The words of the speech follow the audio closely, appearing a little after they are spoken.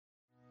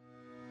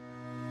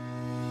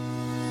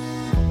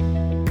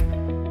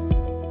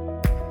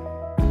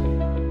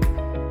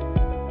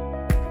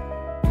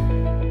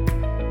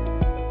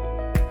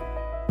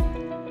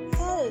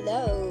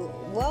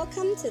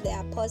to the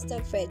Apostle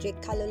Frederick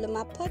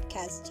Kaluluma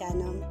podcast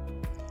channel.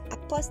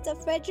 Apostle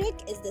Frederick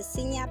is the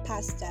senior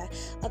pastor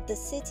of the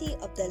City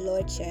of the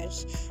Lord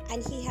Church,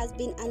 and he has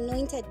been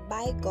anointed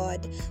by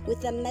God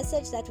with a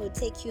message that will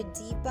take you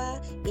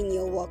deeper in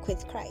your walk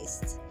with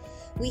Christ.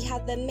 We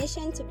have the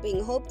mission to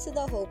bring hope to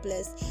the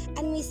hopeless,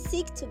 and we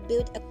seek to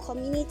build a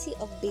community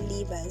of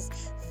believers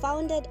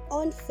founded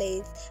on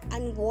faith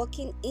and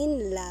walking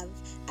in love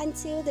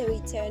until the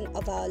return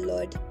of our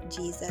Lord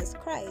Jesus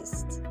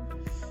Christ.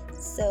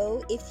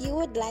 So, if you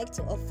would like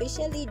to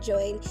officially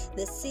join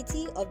the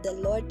City of the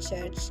Lord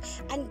Church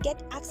and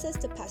get access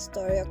to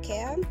pastoral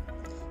care,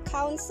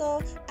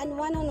 counsel, and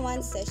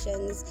one-on-one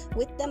sessions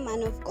with the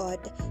man of God,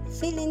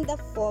 fill in the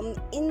form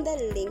in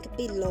the link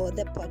below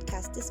the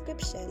podcast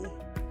description.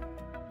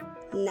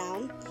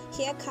 Now,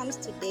 here comes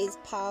today's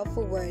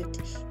powerful word.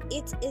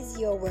 It is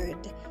your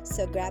word.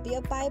 So grab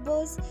your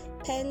Bibles,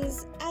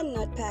 pens, and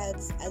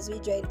notepads as we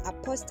join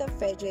Apostle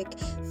Frederick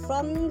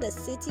from the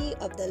City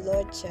of the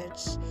Lord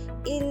Church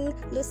in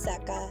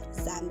Lusaka,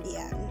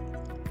 Zambia.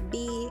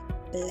 Be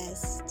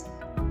blessed.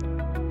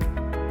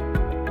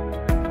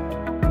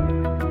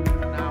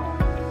 Now,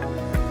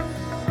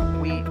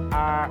 we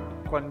are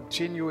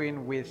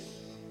continuing with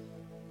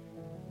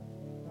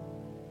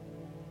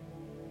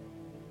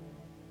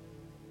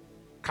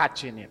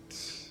catching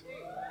it.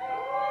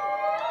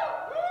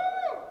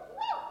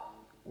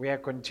 We are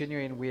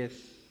continuing with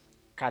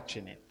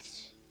catching it.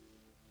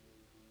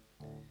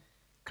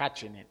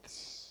 Catching it.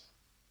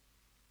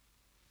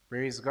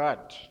 Praise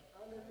God.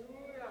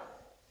 Hallelujah.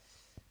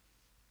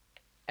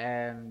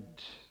 And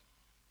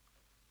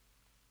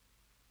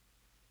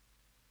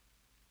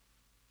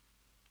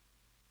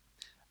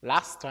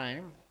last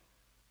time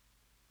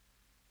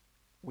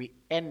we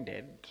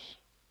ended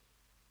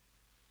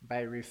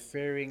by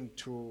referring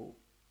to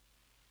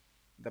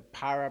the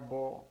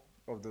parable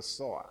of the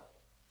sower.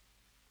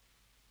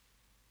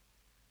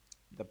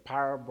 The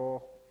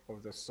parable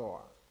of the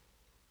sower.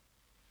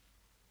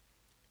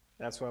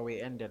 That's where we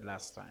ended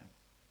last time.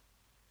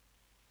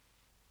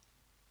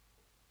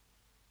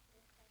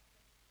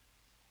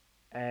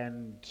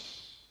 And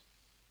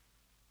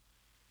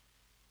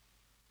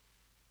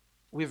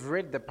we've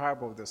read the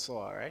parable of the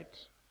sower, right?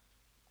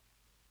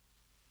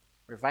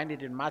 We find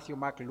it in Matthew,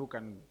 Mark, Luke,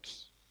 and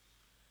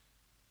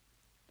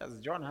does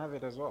John have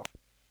it as well?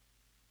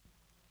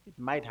 It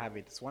might have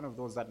it. It's one of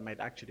those that might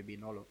actually be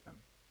in all of them.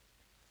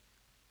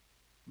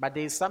 But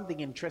there is something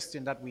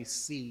interesting that we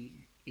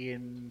see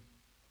in,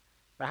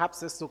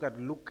 perhaps let's look at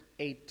Luke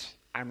 8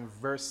 and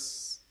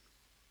verse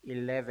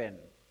 11.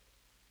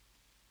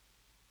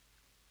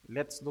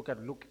 Let's look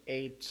at Luke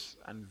 8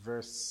 and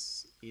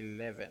verse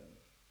 11.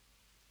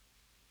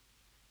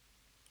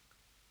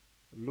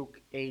 Luke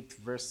 8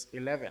 verse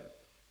 11.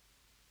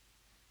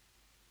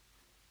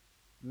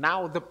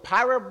 Now the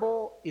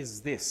parable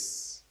is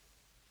this.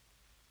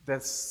 The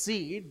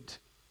seed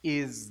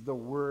is the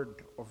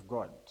word of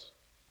God.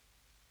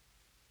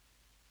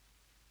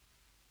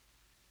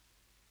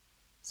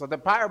 So the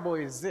parable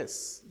is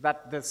this,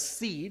 that the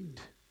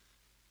seed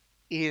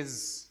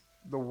is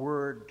the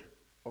word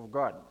of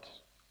God.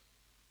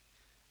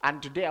 And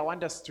today I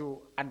want us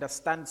to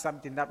understand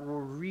something that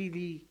will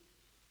really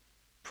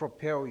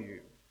propel you.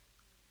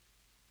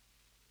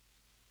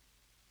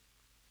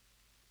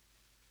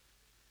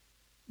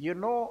 You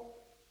know,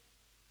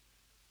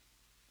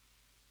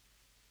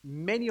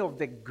 many of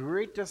the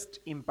greatest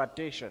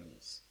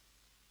impartations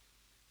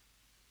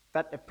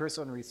that a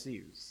person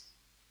receives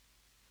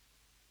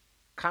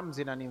comes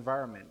in an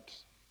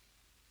environment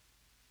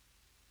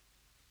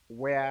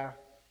where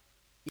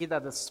either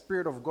the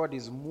Spirit of God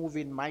is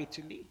moving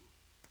mightily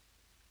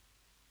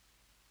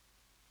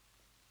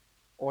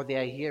or they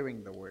are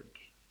hearing the word.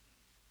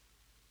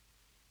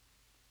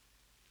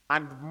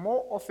 And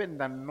more often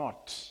than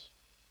not,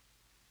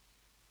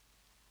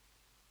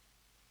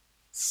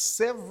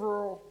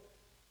 several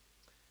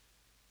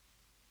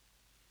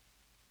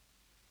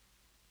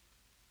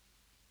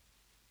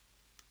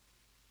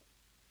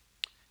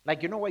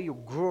like, you know, where you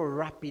grow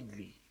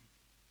rapidly,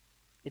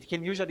 it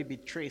can usually be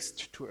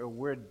traced to a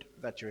word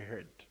that you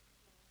heard.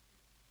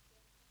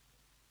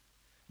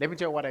 Let me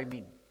tell you what I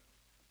mean.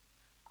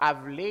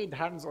 I've laid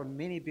hands on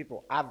many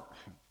people.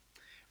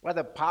 Where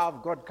the power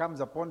of God comes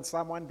upon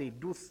someone, they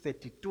do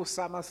 32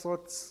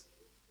 somersaults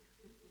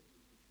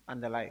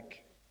and the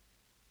like.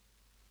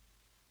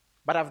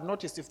 But I've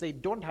noticed if they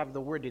don't have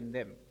the word in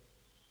them,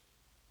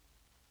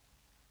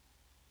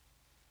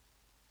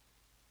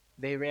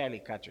 they rarely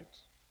catch it.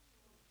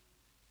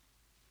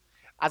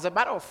 As a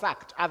matter of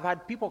fact, I've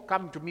had people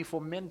come to me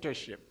for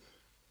mentorship,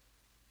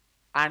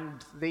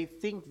 and they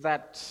think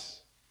that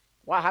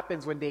what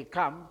happens when they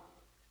come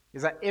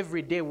is that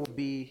every day will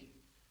be,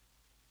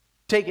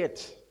 take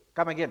it,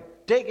 come again,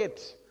 take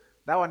it.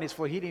 That one is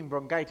for healing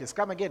bronchitis.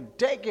 Come again,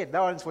 take it.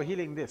 That one is for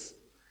healing this.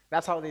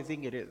 That's how they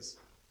think it is.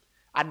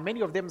 And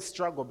many of them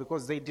struggle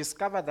because they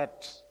discover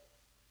that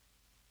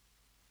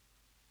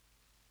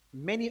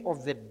many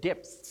of the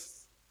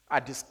depths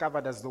are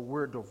discovered as the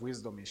word of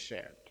wisdom is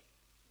shared.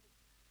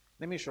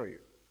 Let me show you.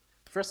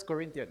 1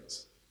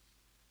 Corinthians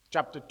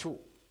chapter 2.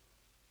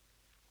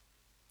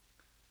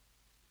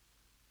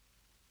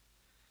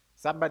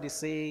 Somebody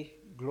say,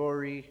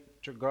 glory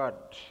to God.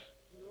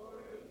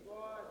 Glory to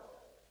God.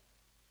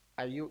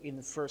 Are you in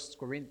 1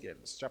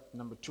 Corinthians chapter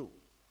number 2?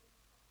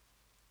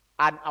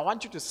 And I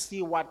want you to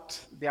see what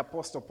the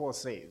Apostle Paul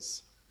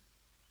says.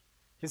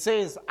 He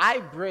says, I,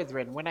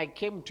 brethren, when I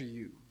came to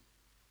you,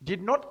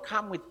 did not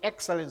come with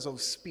excellence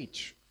of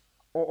speech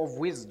or of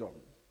wisdom,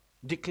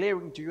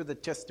 declaring to you the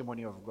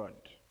testimony of God.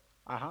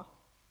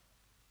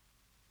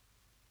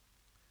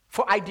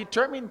 For I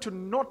determined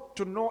not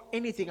to know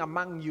anything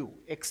among you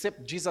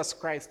except Jesus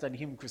Christ and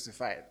him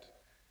crucified.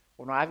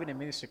 When we're having a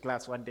ministry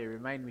class one day,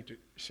 remind me to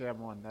share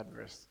more on that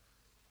verse.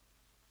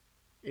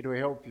 It will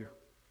help you.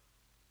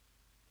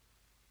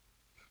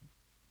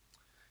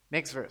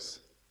 Next verse.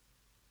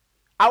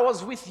 I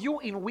was with you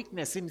in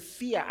weakness, in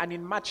fear, and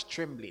in much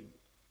trembling.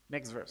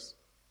 Next verse.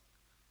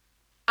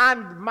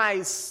 And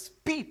my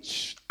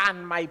speech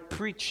and my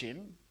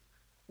preaching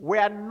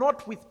were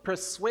not with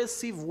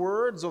persuasive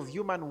words of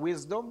human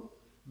wisdom,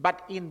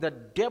 but in the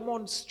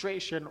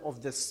demonstration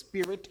of the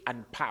Spirit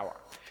and power.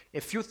 A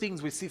few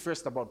things we see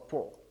first about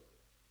Paul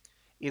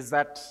is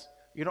that,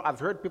 I've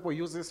heard people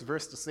use this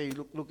verse to say,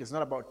 look, it's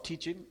not about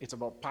teaching, it's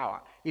about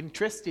power.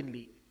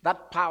 Interestingly,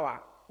 that power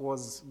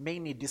was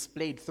mainly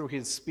displayed through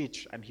his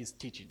speech and his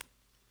teaching.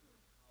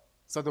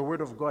 So the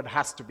word of God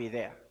has to be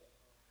there.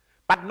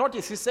 But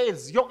notice he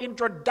says, your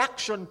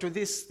introduction to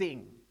this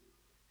thing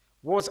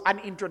was an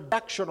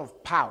introduction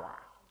of power.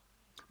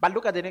 But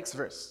look at the next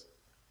verse.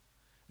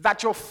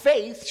 That your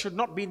faith should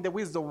not be in the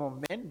wisdom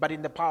of men, but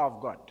in the power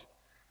of God.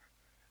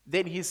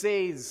 Then he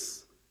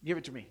says, give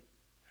it to me.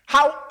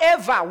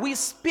 However, we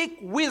speak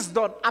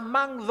wisdom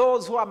among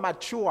those who are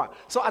mature.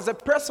 So as a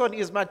person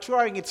is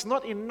maturing, it's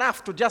not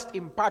enough to just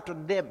impart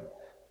on them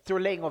through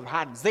laying of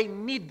hands. They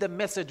need the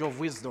message of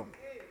wisdom.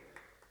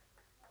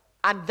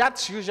 And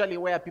that's usually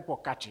where people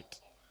catch it.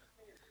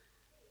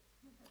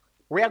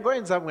 We are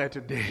going somewhere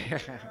today.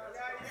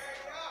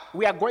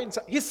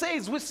 He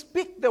says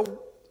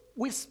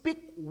we speak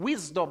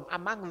wisdom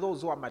among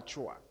those who are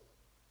mature.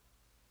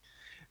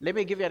 Let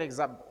me give you an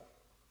example.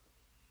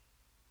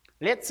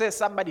 Let's say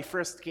somebody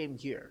first came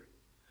here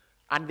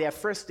and their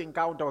first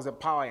encounter was a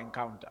power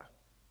encounter.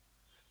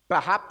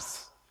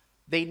 Perhaps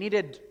they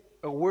needed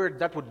a word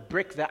that would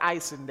break the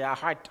ice in their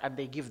heart and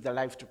they give their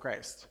life to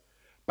Christ.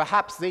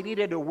 Perhaps they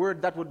needed a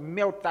word that would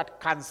melt that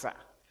cancer.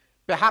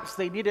 Perhaps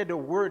they needed a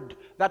word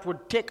that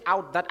would take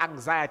out that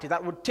anxiety,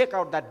 that would take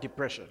out that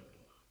depression.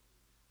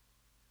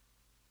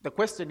 The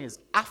question is,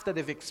 after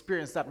they've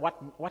experienced that,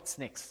 what's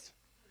next?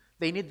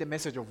 They need the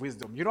message of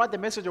wisdom. You know what the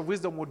message of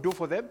wisdom would do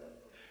for them?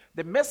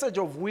 The message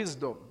of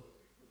wisdom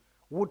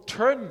would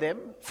turn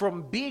them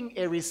from being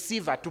a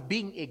receiver to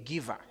being a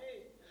giver.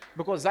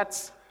 Because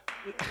that's,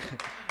 let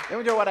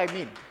me tell you what I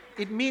mean.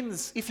 It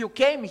means if you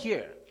came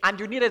here and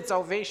you needed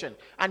salvation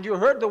and you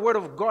heard the word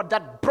of God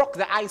that broke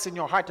the ice in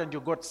your heart and you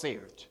got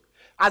saved,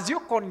 as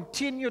you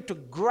continue to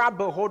grab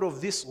a hold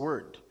of this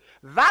word,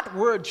 that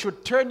word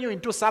should turn you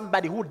into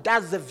somebody who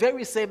does the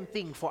very same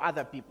thing for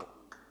other people.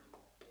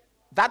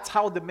 That's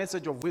how the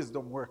message of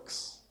wisdom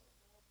works.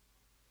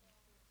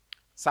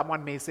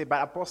 Someone may say,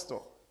 but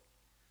Apostle,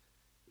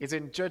 it's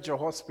in church or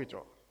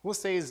hospital. Who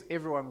says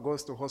everyone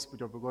goes to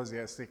hospital because they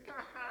are sick?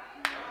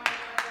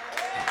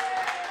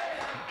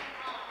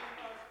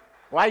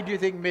 Why do you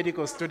think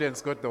medical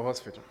students go to the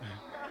hospital?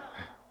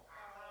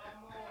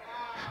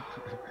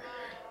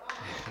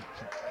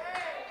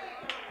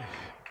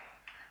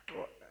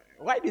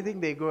 Why do you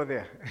think they go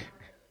there?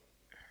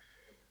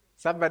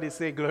 Somebody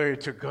say glory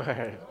to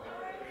God.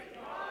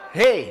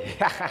 Hey,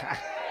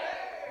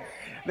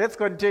 let's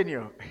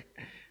continue.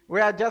 We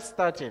are just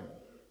starting.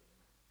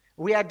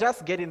 We are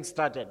just getting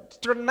started.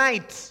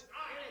 Tonight,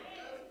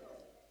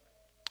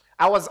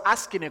 I was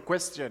asking a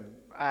question.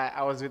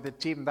 I was with the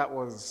team that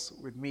was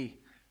with me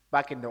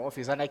back in the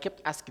office, and I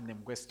kept asking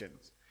them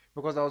questions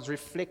because I was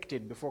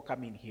reflecting before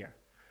coming here.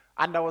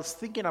 And I was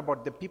thinking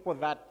about the people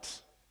that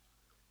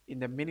in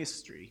the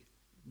ministry,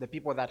 the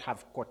people that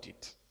have caught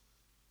it.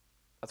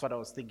 That's what I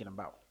was thinking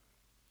about.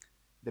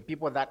 The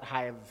people that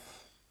have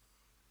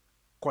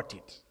caught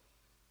it.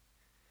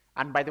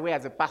 And by the way,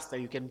 as a pastor,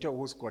 you can tell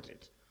who's caught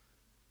it.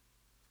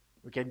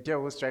 You can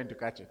tell who's trying to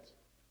catch it.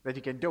 That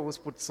you can tell who's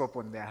put soap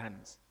on their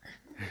hands.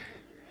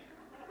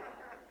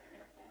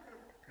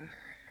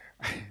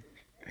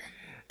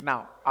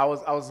 Now, I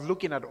was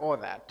looking at all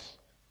that,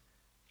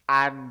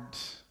 and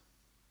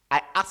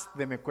I asked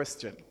them a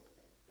question.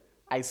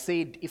 I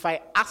said, if I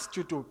asked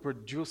you to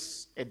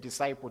produce a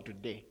disciple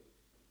today,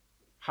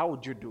 how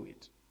would you do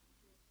it?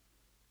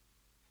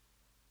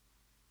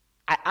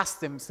 I asked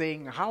them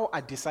saying, how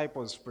are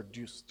disciples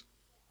produced?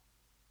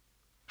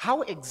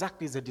 How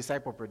exactly is a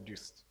disciple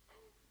produced?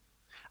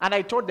 And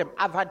I told them,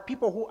 I've had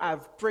people who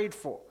I've prayed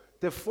for,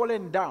 they've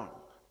fallen down,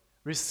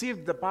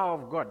 received the power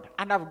of God,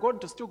 and I've gone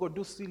to still go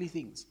do silly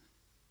things.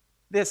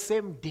 The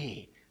same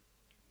day.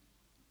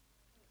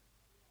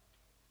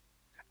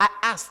 I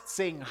asked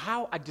saying,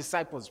 how are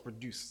disciples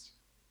produced?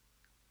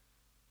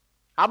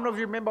 How many of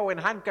you remember when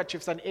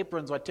handkerchiefs and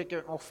aprons were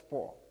taken off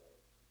Paul?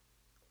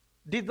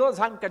 Did those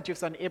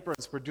handkerchiefs and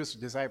aprons produce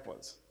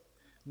disciples?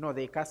 No,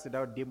 they casted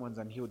out demons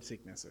and healed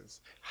sicknesses.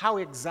 How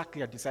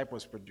exactly are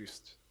disciples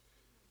produced?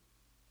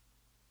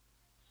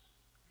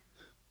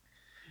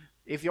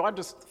 If you want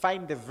to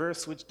find the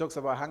verse which talks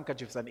about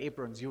handkerchiefs and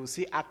aprons, you will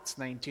see Acts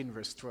 19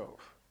 verse 12.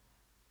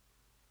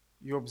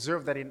 You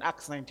observe that in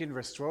Acts 19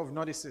 verse 12,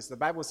 notice this, the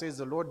Bible says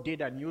the Lord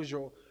did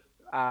unusual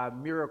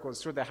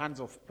miracles through the hands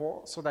of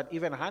Paul, so that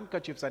even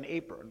handkerchiefs and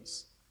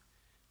aprons,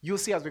 you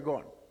see as we go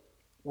on,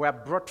 were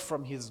brought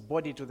from his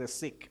body to the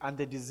sick, and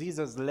the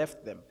diseases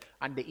left them,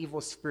 and the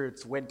evil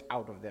spirits went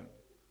out of them.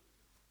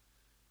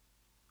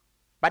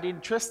 But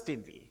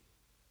interestingly,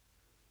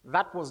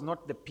 that was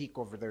not the peak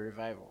of the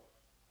revival.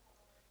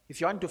 If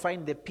you want to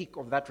find the peak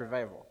of that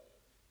revival,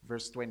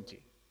 verse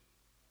 20.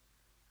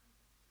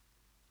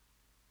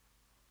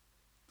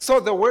 So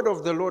the word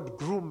of the Lord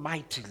grew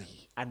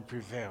mightily and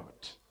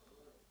prevailed.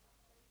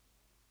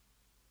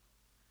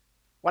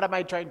 What am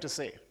I trying to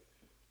say?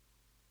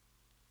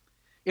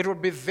 It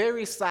would be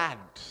very sad.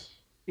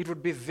 It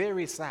would be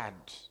very sad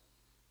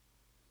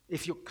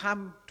if you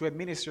come to a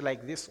ministry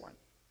like this one,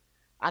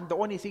 and the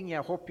only thing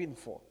you're hoping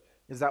for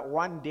is that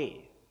one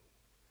day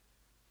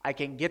I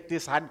can get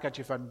this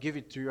handkerchief and give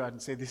it to you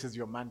and say, this is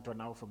your mantle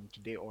now from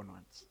today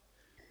onwards.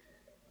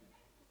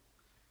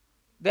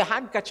 The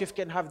handkerchief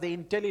can have the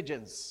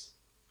intelligence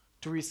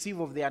to receive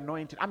of the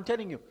anointing. I'm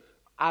telling you,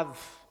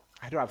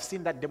 I've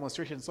seen that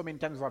demonstration so many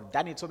times. I've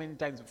done it so many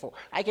times before.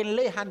 I can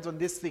lay hands on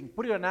this thing,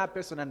 put it on another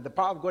person, and the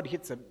power of God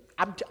hits them.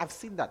 I've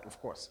seen that,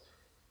 of course.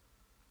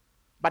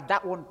 But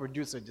that won't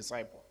produce a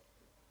disciple.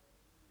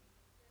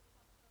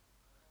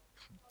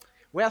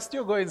 We are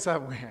still going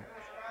somewhere.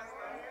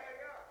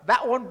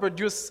 That won't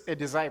produce a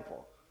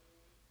disciple.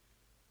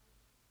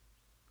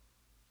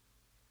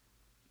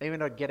 Let me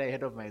not get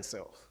ahead of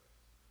myself.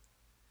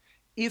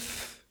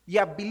 If you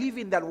are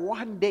believing that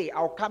one day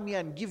I'll come here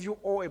and give you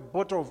all a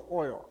bottle of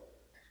oil,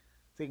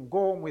 then go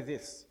home with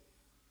this.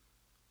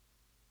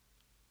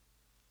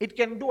 It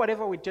can do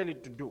whatever we tell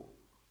it to do,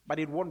 but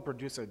it won't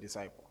produce a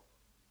disciple.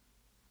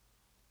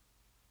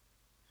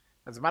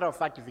 As a matter of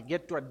fact, if you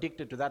get too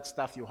addicted to that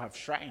stuff, you have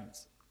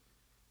shrines.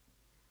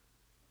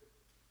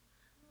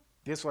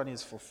 This one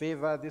is for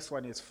favor. This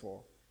one is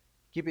for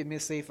keeping me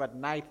safe at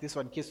night. This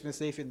one keeps me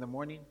safe in the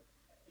morning.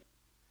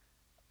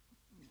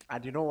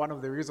 And you know one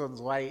of the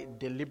reasons why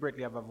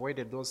deliberately I've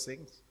avoided those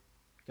things?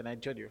 Can I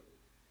tell you?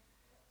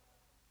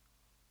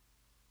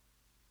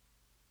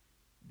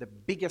 The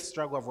biggest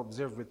struggle I've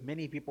observed with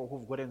many people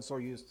who've gotten so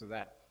used to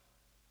that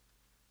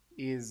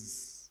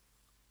is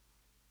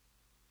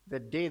the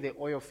day the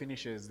oil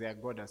finishes, their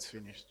God has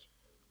finished.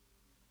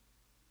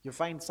 You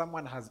find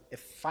someone has a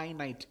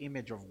finite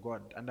image of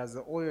God, and as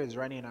the oil is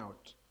running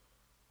out,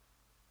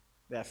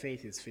 their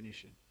faith is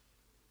finishing.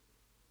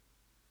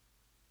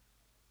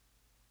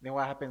 Then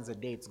what happens the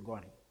day it's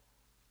gone?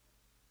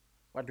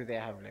 What do they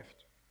have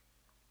left?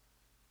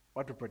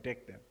 What to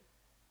protect them?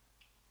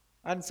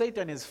 And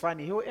Satan is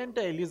funny. He'll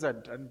enter a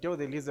lizard and tell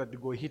the lizard to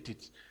go hit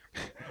it.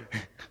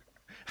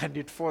 And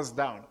it falls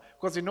down.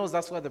 Because he knows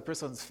that's where the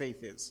person's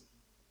faith is.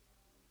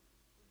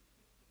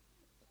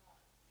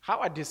 How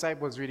are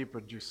disciples really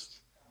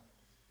produced?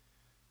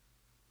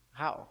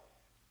 How?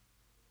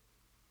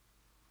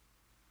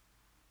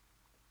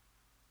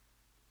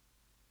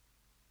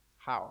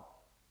 How?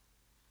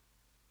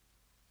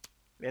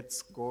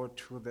 Let's go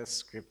to the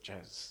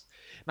scriptures.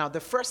 Now, the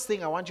first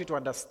thing I want you to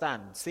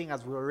understand, seeing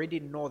as we already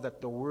know that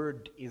the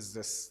word is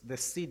the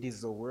seed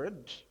is the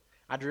word,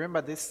 and remember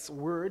this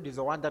word is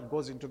the one that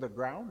goes into the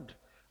ground,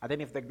 and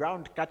then if the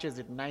ground catches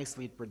it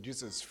nicely, it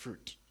produces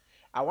fruit.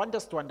 I want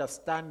us to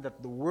understand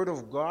that the word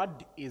of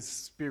God is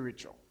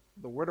spiritual.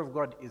 The word of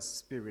God is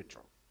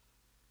spiritual.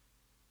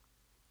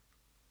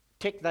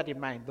 Take that in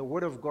mind. The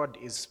word of God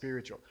is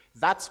spiritual.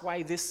 That's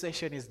why this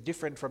session is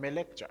different from a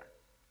lecture.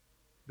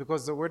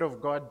 Because the word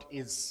of God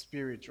is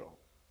spiritual.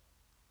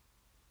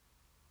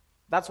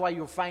 That's why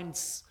you find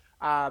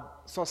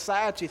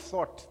society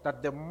thought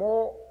that the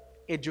more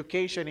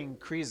education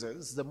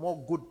increases, the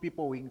more good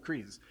people will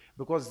increase.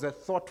 Because the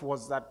thought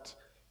was that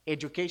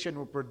education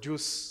will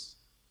produce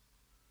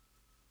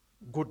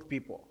good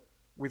people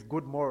with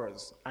good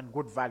morals and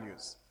good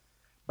values.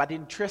 But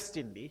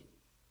interestingly,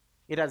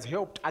 it has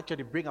helped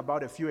actually bring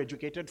about a few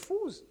educated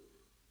fools.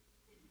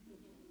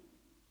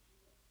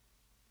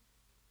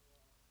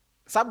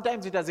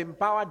 Sometimes it has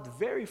empowered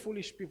very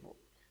foolish people.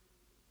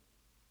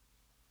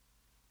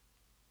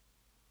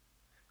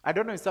 I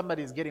don't know if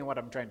somebody is getting what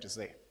I'm trying to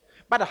say.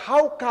 But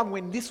how come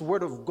when this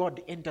word of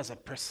God enters a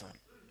person,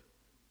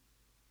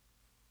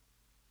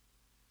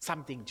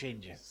 something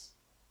changes?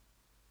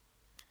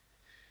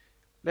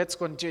 Let's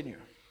continue.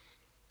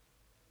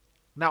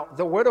 Now,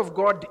 the word of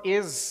God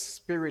is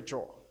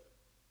spiritual.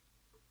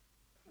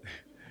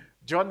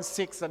 John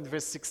 6 and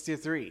verse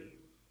 63.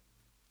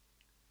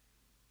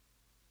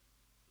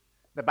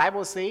 The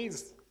Bible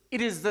says,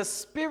 it is the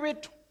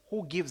spirit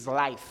who gives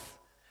life.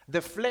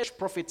 The flesh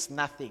profits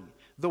nothing.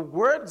 the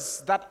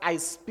words that I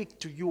speak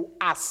to you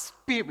are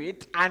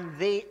spirit and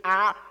they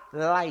are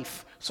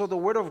life. So the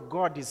word of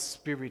God is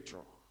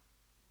spiritual.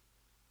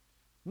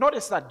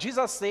 Notice that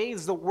Jesus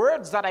says, the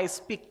words that I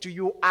speak to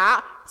you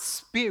are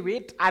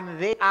spirit and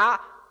they are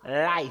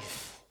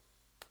life.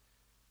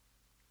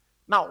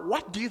 Now,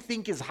 what do you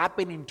think is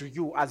happening to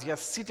you as you're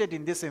seated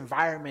in this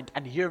environment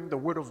and hearing the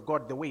word of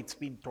God the way it's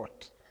being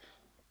taught?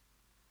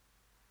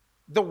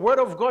 The word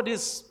of God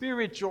is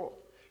spiritual.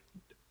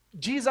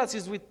 Jesus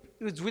is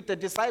with the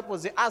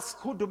disciples. They ask,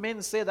 who do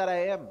men say that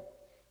I am?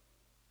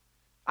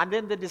 And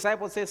then the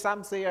disciples say,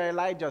 some say you're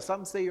Elijah,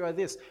 some say you are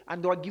this.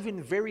 And they are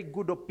giving very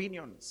good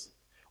opinions.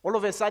 All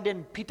of a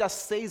sudden, Peter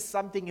says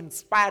something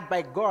inspired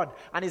by God.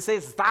 And he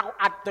says, thou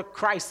art the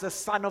Christ, the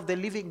Son of the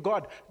living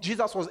God.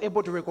 Jesus was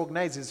able to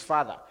recognize his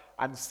Father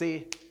and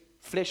say,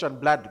 flesh and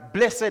blood,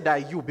 blessed are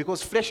you,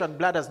 because flesh and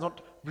blood has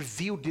not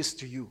revealed this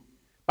to you,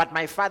 but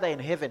my Father in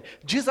heaven.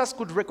 Jesus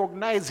could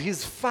recognize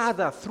his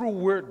Father through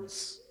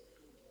words.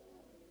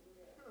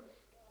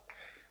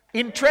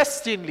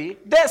 Interestingly,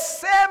 the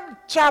same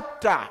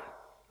chapter,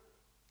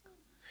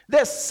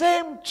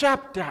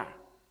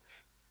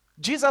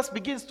 Jesus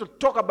begins to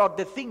talk about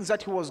the things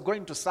that he was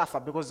going to suffer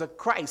because the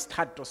Christ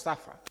had to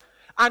suffer.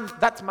 And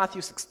that's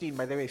Matthew 16,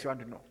 by the way, if you want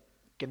to know.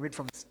 You can read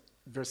from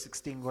verse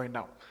 16 going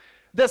down.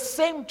 The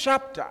same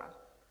chapter,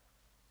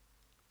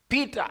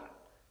 Peter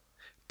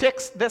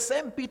takes, the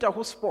same Peter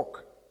who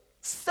spoke,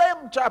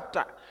 same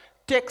chapter,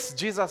 takes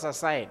Jesus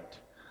aside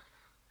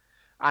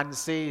and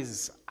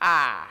says,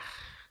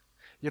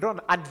 you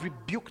don't, and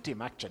rebuked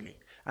him actually,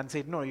 and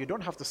said, no, you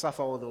don't have to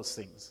suffer all those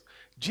things.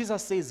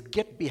 Jesus says,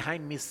 get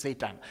behind me,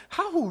 Satan.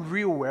 How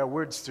real were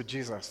words to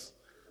Jesus?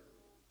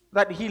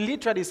 That he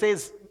literally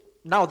says,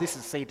 now this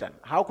is Satan.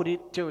 How could he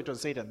tell it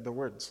was Satan? The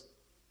words.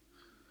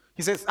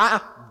 He says,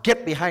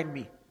 get behind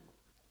me.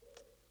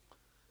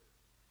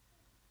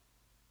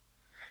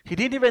 He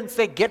didn't even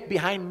say, get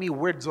behind me,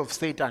 words of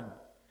Satan.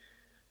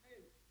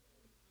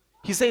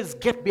 He says,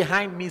 get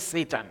behind me,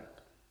 Satan.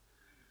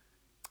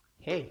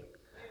 Hey.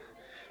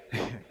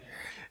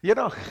 You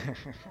know,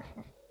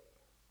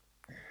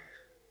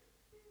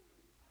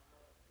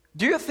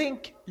 do you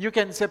think you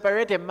can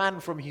separate a man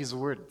from his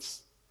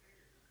words?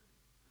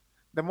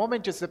 The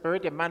moment you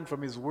separate a man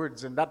from his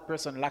words and that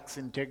person lacks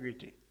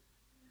integrity,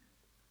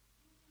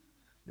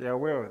 you're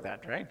aware of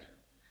that, right?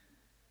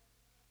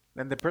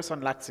 Then the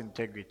person lacks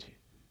integrity.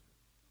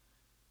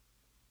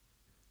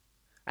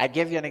 I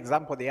gave you an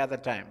example the other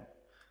time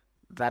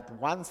that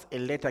once a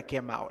letter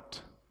came out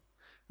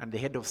and the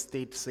head of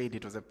state said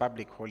it was a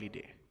public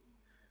holiday,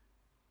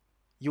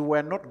 you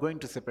were not going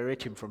to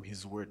separate him from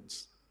his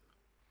words.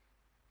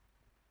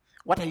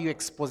 What are you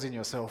exposing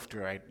yourself to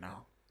right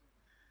now?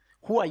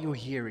 Who are you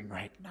hearing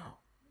right now?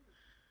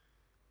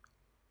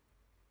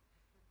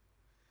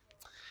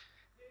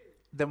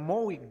 The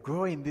more we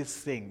grow in these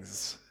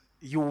things,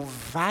 you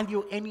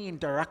value any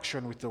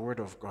interaction with the Word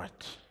of God.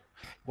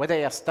 Whether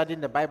you're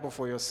studying the Bible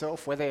for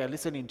yourself, whether you're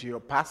listening to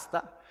your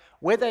pastor,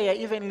 whether you're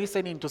even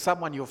listening to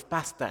someone you've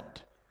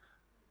pastored,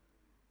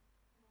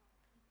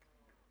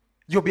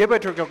 you'll be able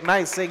to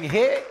recognize saying,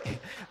 hey,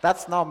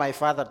 that's now my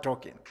Father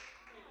talking.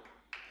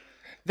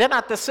 Then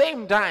at the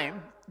same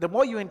time, the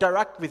more you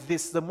interact with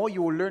this, the more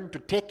you will learn to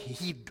take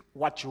heed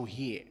what you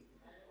hear.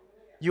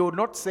 You will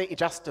not say it's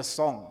just a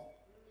song.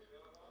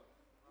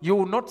 You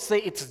will not say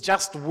it's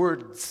just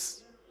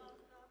words.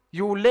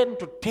 You will learn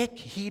to take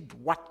heed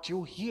what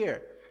you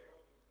hear.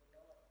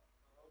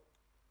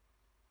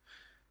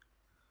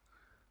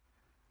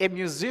 A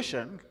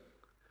musician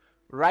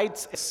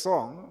writes a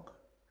song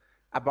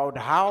about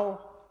how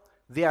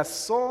there are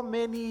so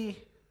many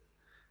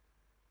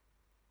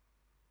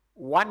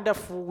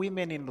wonderful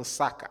women in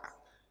Lusaka.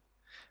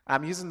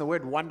 I'm using the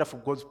word wonderful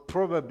because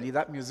probably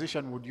that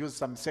musician would use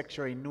some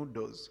sexual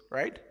innuendos,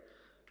 right?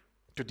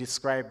 To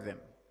describe them.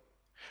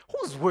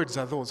 Whose words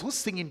are those? Who's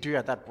singing to you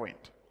at that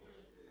point?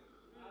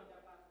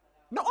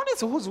 No,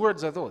 honestly, whose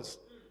words are those?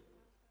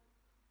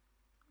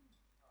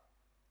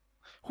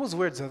 Whose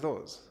words are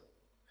those?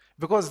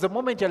 Because the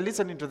moment you're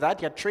listening to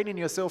that, you're training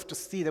yourself to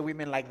see the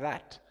women like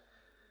that.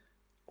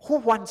 Who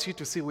wants you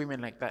to see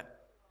women like that?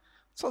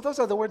 So those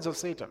are the words of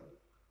Satan.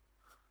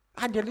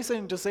 And you're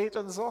listening to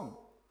Satan's song.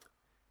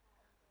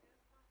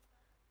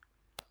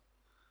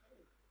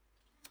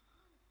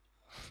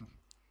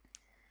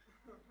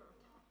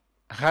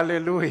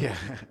 Hallelujah.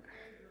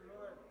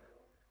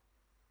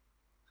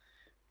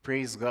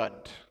 Praise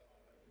God.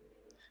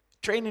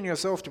 Training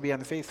yourself to be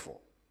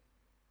unfaithful.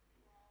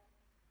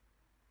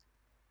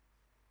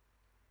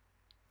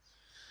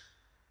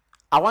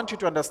 I want you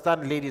to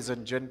understand, ladies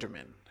and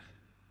gentlemen,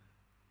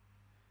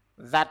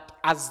 that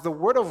as the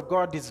word of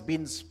God is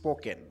being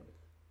spoken,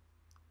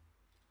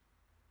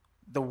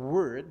 the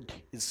word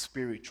is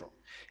spiritual.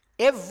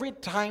 Every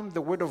time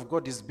the word of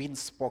God is being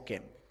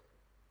spoken,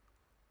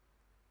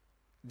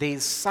 there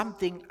is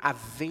something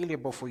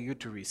available for you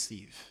to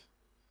receive.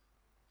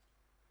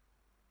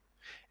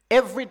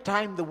 Every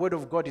time the word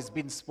of God is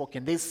being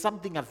spoken, there is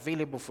something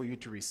available for you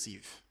to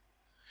receive.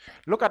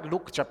 Look at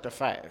Luke chapter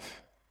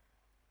 5.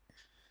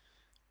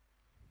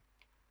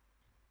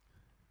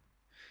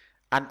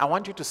 And I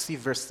want you to see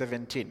verse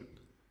 17.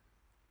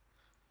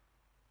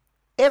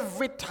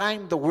 Every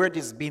time the word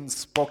is being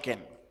spoken,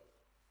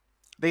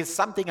 there is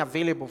something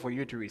available for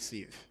you to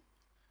receive.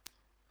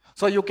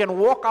 So you can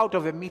walk out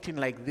of a meeting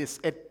like this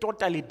a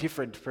totally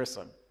different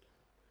person.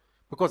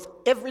 Because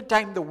every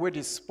time the word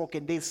is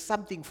spoken, there is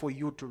something for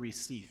you to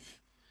receive.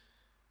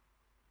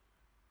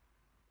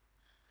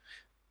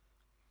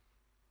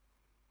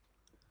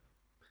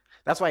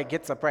 That's why I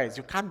get surprised.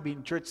 You can't be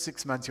in church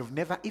 6 months. You've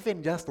never,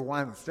 even just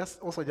once, just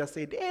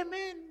said,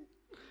 amen.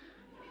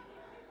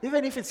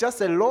 Even if it's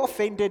just a low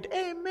fainted,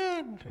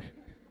 amen.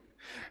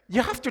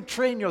 You have to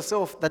train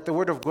yourself that the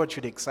word of God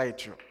should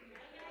excite you.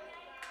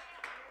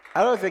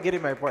 I don't know if you're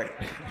getting my point.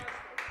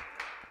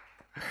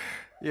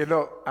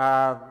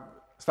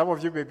 Some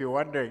of you may be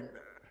wondering,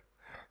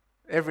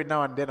 every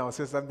now and then I'll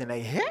say something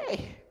like,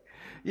 hey,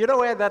 you know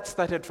where that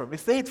started from? It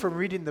started from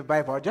reading the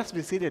Bible. I'll just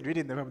be seated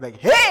reading the Bible like,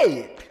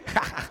 hey!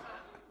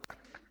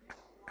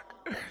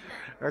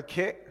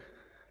 Okay?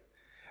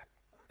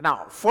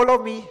 Now,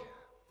 follow me.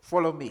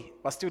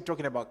 We're still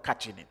talking about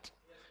catching it.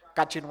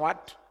 Catching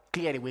what?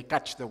 Clearly, we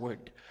catch the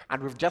word.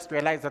 And we've just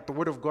realized that the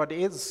word of God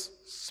is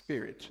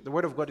spirit. The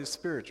word of God is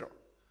spiritual.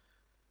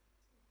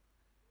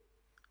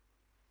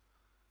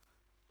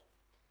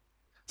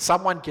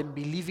 Someone can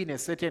be living a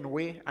certain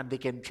way and they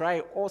can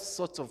try all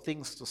sorts of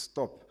things to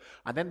stop.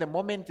 And then the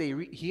moment they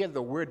hear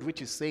the word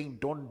which is saying,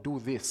 don't do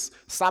this,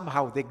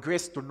 somehow the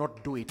grace to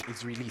not do it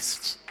is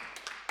released.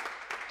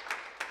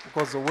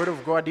 Because the word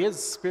of God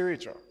is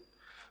spiritual.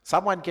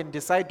 Someone can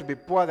decide to be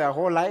poor their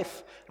whole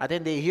life, and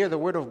then they hear the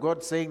word of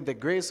God saying the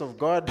grace of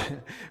God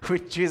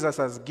which Jesus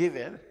has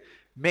given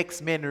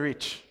makes men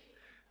rich.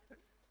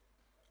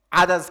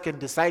 Others can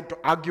decide to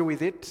argue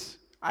with it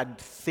and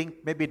think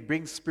maybe it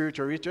brings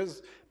spiritual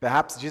riches.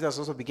 Perhaps Jesus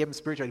also became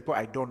spiritually poor.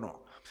 I don't know.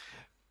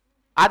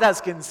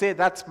 Others can say,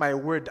 that's my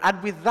word.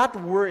 And with that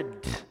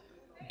word,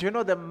 do you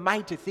know the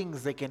mighty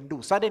things they can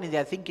do? Suddenly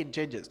their thinking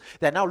changes.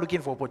 They're now looking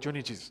for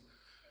opportunities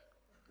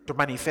to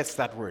manifest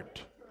that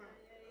word.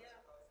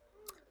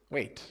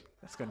 Wait,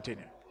 let's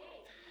continue.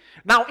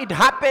 Now, it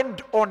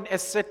happened on a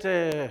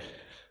certain...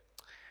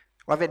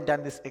 We haven't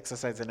done this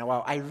exercise in a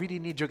while. I really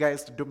need you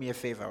guys to do me a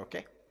favor,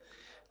 okay?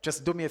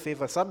 Just do me a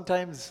favor.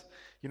 Sometimes,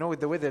 with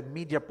the way the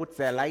media puts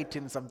their light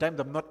in, sometimes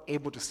I'm not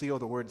able to see all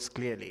the words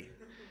clearly.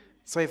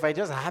 So if I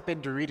just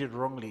happen to read it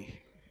wrongly,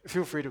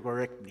 feel free to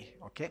correct me,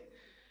 okay?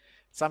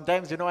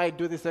 Sometimes, I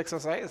do this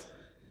exercise,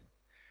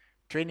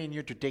 training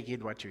you to take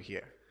in what you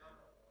hear.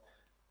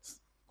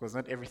 Because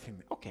not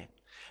everything... Okay.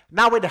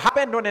 Now, it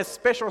happened on a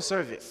special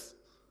service.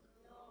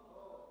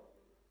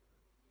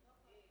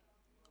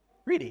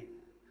 Really?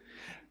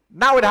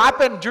 Now, it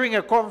happened during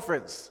a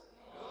conference.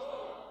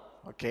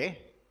 Okay.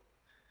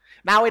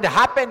 Now, it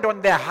happened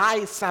on the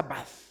high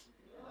Sabbath.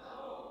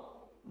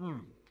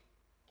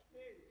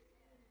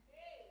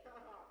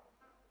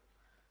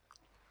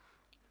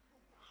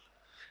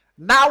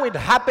 Now, it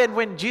happened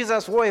when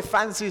Jesus wore a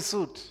fancy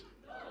suit.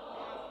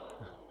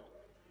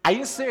 Are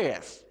you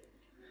serious?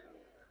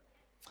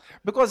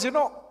 Because,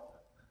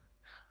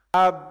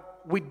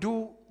 we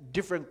do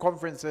different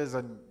conferences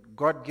and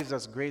God gives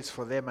us grace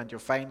for them, and you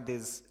find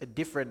there's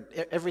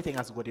everything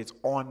has got its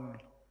own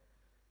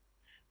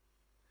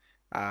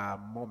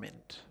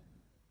moment.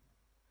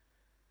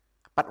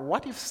 But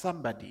what if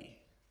somebody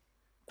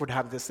could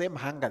have the same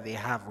hunger they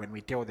have when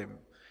we tell them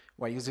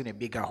we're using a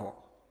bigger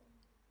hall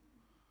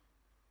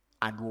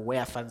and we'll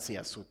wear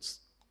fancier suits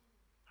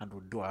and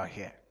we'll do our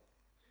hair?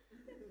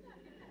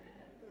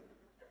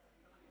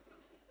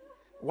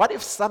 What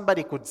if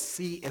somebody could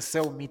see a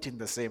cell meeting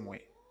the same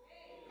way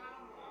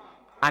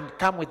and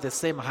come with the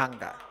same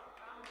hunger?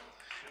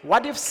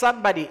 What if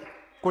somebody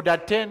could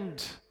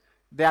attend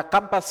their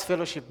campus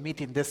fellowship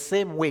meeting the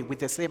same way with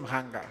the same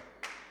hunger?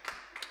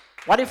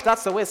 What if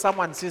that's the way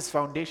someone sees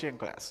foundation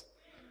class?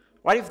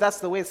 What if that's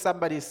the way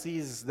somebody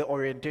sees the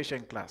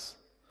orientation class?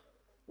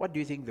 What do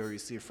you think they'll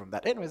receive from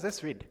that? Anyways,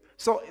 let's read.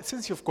 So,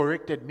 since you've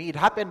corrected me, it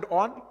happened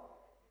on...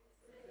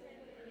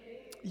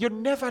 You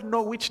never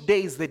know which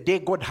day is the day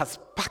God has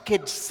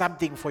packaged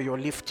something for your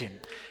lifting.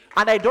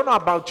 And I don't know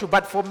about you,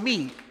 but for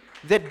me,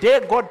 the day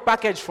God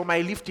packaged for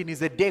my lifting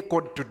is a day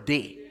called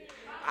today.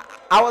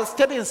 I was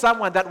telling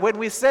someone that when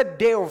we said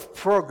day of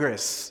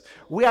progress,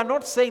 we are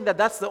not saying that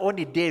that's the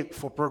only day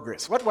for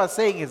progress. What we're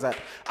saying is that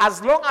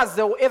as long as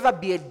there will ever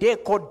be a day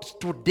called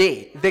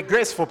today, the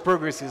grace for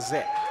progress is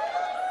there.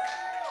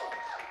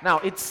 Now,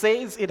 it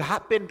says it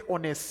happened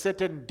on a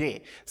certain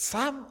day.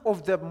 Some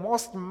of the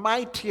most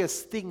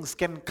mightiest things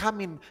can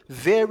come in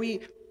very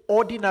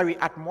ordinary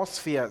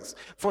atmospheres.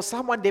 For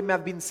someone, they may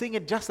have been seeing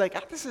it just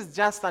like, this is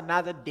just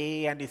another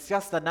day, and it's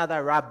just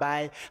another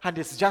rabbi, and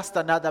it's just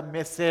another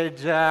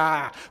message.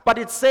 But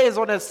it says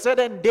on a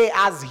certain day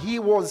as he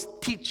was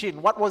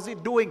teaching. What was he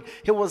doing?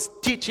 He was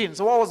teaching.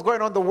 So what was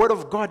going on? The word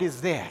of God is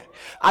there.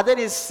 And then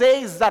it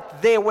says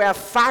that they were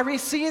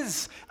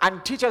Pharisees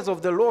and teachers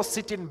of the law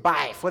sitting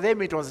by. For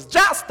them, it was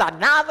just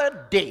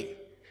another day.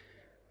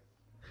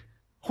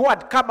 who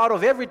had come out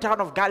of every town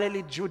of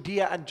Galilee,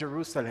 Judea, and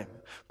Jerusalem.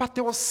 But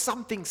there was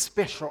something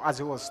special as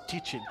he was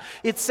teaching.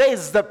 It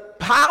says the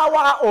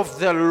power of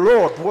the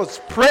Lord was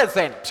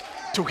present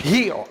to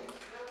heal.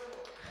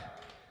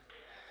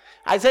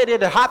 I said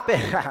it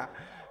happened.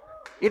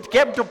 It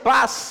came to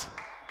pass.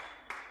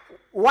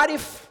 What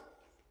if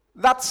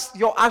that's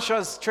your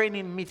ushers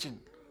training meeting?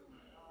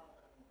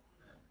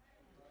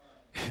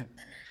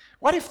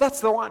 What if that's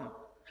the one?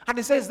 And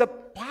it says the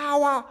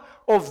power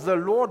of the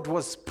Lord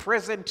was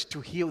present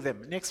to heal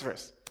them. Next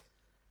verse.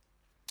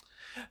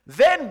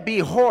 Then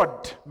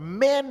behold,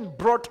 men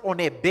brought on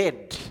a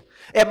bed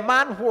a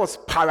man who was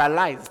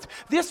paralyzed.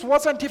 This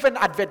wasn't even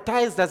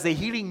advertised as a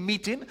healing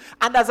meeting.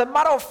 And as a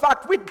matter of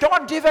fact, we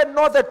don't even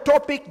know the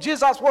topic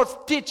Jesus was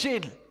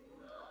teaching.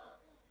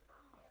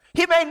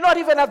 He may not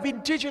even have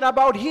been teaching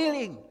about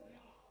healing.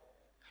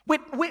 We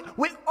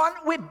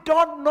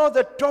don't know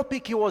the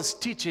topic he was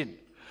teaching.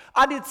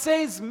 And it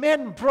says,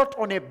 men brought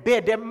on a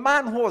bed a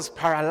man who was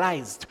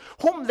paralyzed,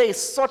 whom they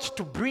sought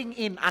to bring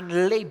in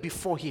and lay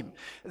before him.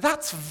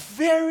 That's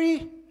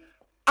very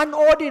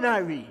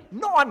unordinary.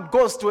 No one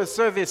goes to a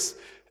service,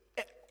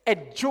 a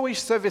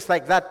Jewish service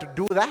like that, to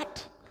do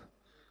that.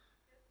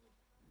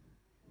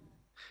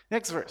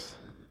 Next verse.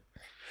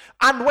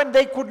 And when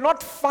they could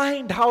not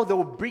find how they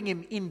would bring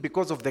him in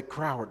because of the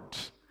crowd,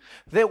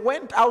 they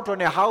went out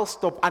on a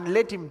housetop and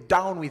let him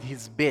down with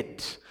his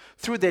bed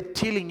through the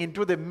tilling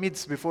into the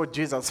midst before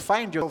Jesus.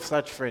 Find yourself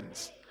such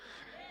friends.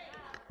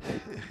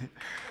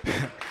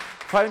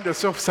 Find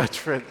yourself such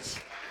friends.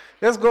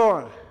 Let's go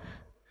on.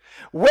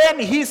 When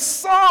he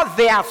saw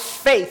their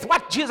faith,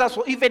 what Jesus,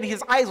 even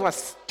his eyes were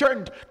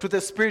turned to the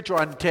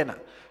spiritual antenna.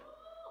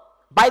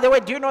 By the way,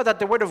 do you know that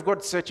the word of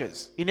God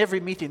searches? In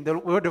every meeting, the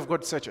word of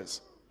God searches.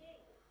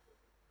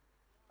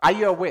 Are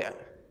you aware?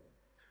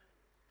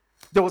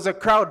 There was a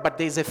crowd, but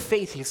there's a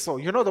faith he saw.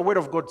 You know the word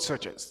of God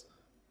searches.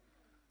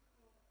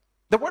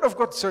 The word of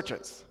God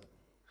searches.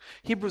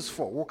 Hebrews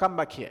 4. We'll come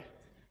back here.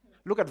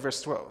 Look at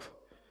verse 12.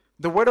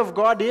 The word of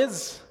God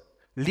is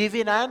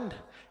living and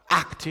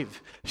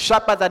active,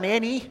 sharper than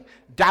any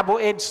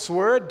double-edged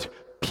sword,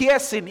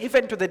 piercing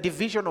even to the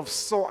division of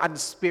soul and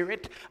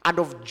spirit and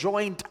of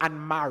joint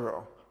and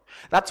marrow.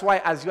 That's why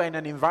as you are in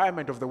an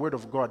environment of the word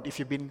of God, if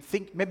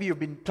maybe you've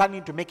been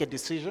planning to make a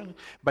decision,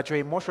 but your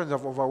emotions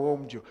have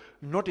overwhelmed you.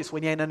 Notice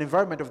when you're in an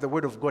environment of the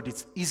word of God,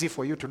 it's easy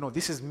for you to know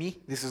this is me,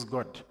 this is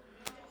God.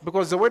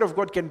 Because the word of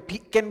God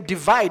can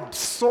divide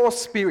soul,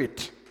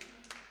 spirit.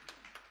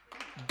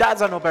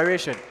 That's an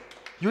operation.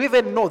 You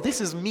even know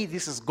this is me,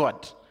 this is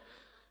God.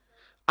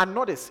 And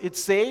notice, it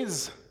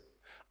says,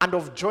 and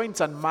of joints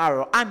and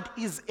marrow, and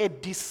is a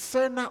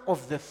discerner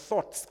of the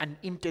thoughts and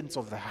intents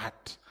of the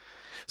heart.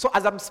 So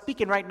as I'm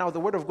speaking right now, the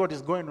word of God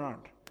is going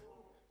around,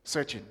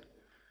 searching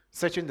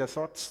the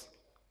thoughts,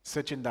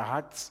 searching the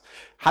hearts.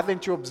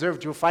 Haven't you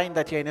observed? You find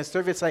that you're in a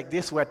service like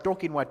this, we're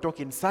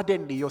talking.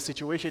 Suddenly your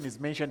situation is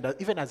mentioned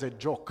even as a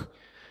joke.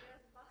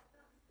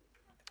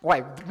 Why?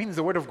 It means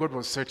the word of God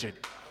was searching.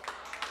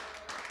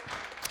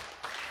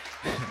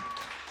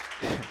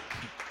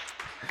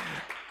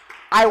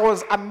 I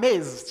was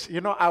amazed.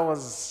 I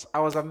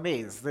was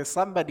amazed. There's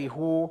somebody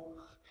who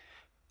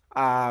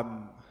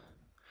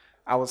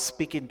I was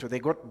speaking to. They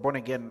got born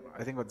again,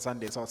 I think on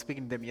Sunday. So I was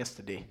speaking to them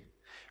yesterday.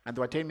 And they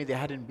were telling me they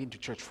hadn't been to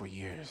church for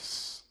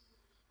years.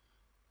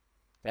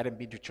 They hadn't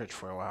been to church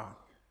for a while.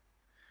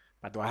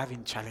 But they were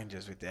having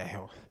challenges with their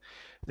health.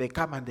 They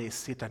come and they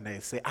sit and they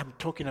say, I'm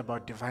talking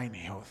about divine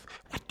health.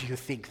 What do you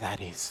think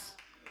that is?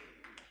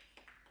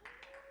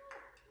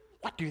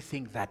 What do you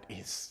think that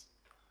is?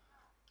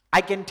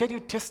 I can tell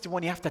you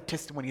testimony after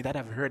testimony that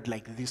I've heard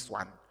like this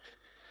one.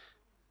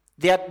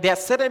 There are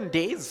certain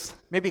days,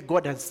 maybe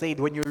God has said,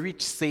 when you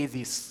reach, say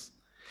this.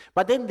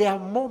 But then there are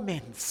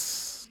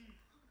moments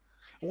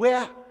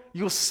where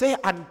you say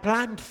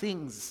unplanned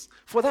things.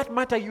 For that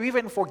matter, you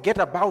even forget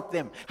about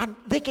them. And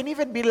they can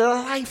even be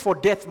life or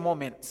death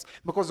moments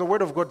because the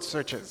word of God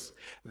searches.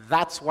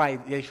 That's why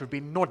there should be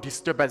no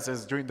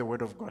disturbances during the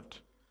word of God.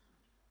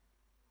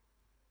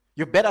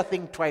 You better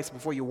think twice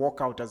before you walk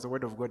out as the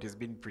word of God is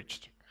being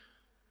preached.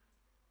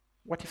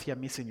 What if you're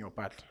missing your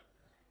part?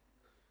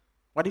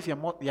 What if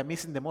you're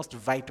missing the most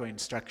vital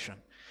instruction?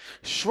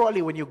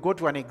 Surely when you go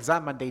to an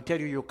exam and they tell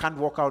you you can't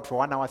walk out for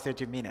 1 hour,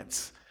 30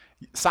 minutes,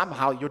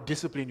 somehow you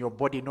discipline your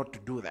body not to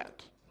do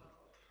that.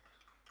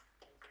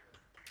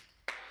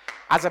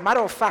 As a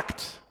matter of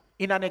fact,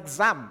 in an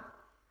exam,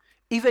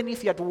 even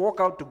if you had to walk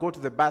out to go to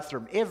the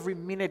bathroom, every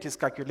minute is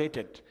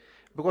calculated.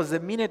 Because the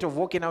minute of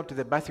walking out to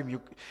the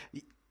bathroom,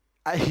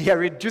 you're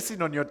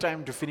reducing on your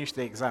time to finish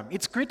the exam.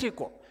 It's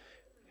critical.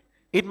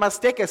 It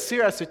must take a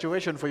serious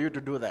situation for you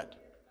to do that.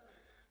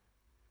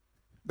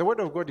 The word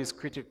of God is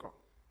critical.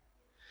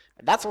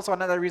 And that's also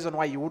another reason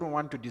why you wouldn't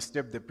want to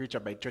disturb the preacher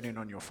by turning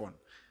on your phone.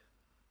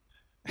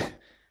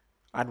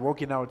 And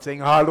walking out saying,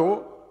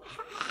 hello.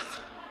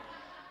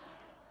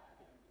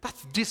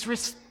 That's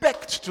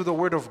disrespect to the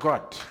word of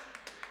God.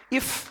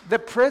 If the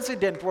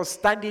president was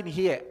standing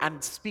here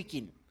and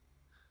speaking,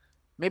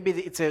 Maybe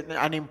it's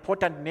an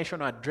important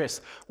national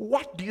address.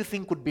 What do you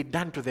think would be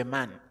done to the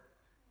man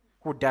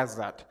who does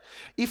that?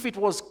 If it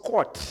was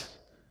court,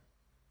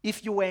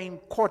 if you were in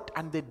court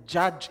and the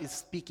judge is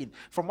speaking,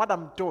 from what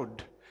I'm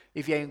told,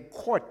 if you're in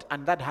court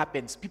and that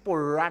happens, people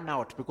run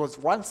out because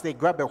once they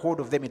grab a hold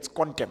of them, it's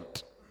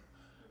contempt.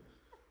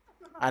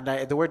 And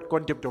the word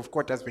contempt of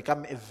court has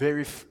become a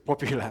very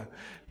popular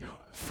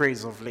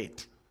phrase of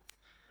late.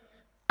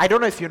 I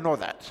don't know if you know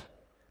that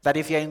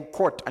if you're in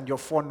court and your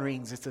phone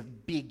rings, it's a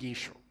big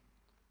issue.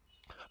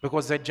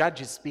 Because the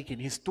judge is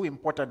speaking. It's too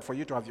important for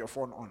you to have your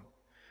phone on.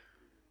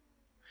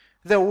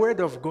 The word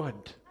of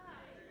God,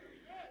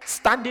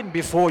 standing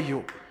before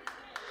you,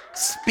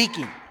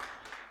 speaking.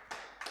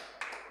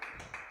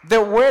 The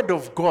word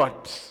of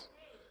God.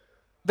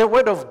 The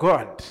word of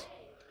God.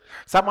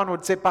 Someone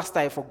would say, Pastor,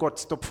 I forgot.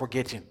 Stop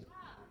forgetting.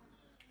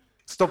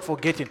 Stop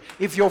forgetting.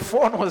 If your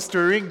phone was to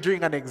ring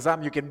during an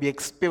exam, you can be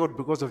expelled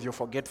because of your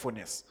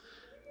forgetfulness.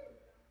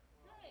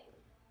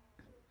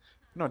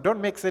 No,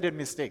 don't make certain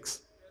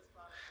mistakes.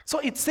 So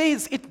it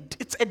says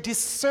it's a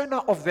discerner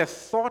of the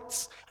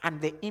thoughts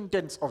and the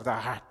intents of the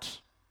heart.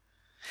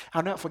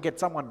 I'll never forget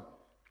someone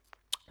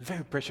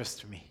very precious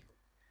to me.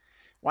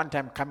 One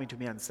time coming to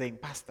me and saying,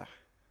 Pastor,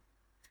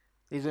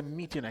 there's a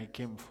meeting I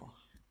came for.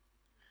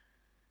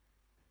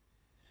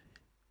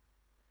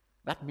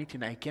 That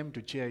meeting I came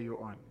to cheer you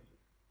on.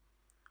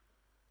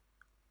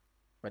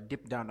 But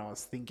deep down they were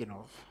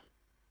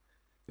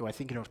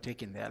thinking of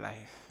taking their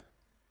life.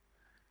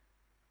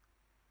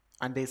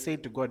 And they say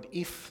to God,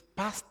 if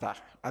pastor,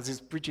 as he's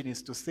preaching,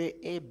 is to say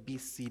A, B,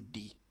 C,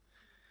 D,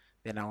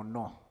 then I'll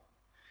know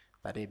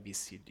that A, B,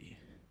 C, D.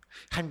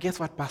 And guess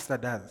what pastor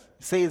does?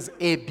 He says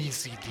A, B,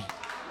 C, D.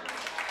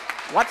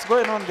 What's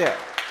going on there?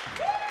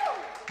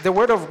 The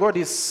word of God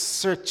is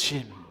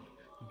searching,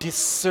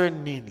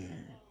 discerning.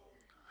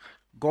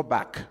 Go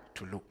back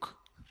to Luke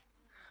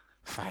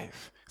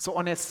 5. So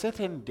on a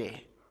certain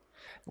day,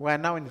 we're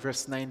now in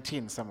verse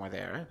 19, somewhere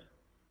there, right?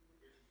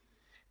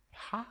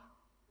 Huh?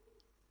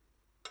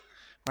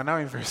 We're now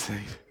in verse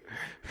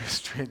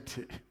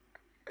 20.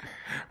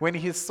 When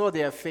he saw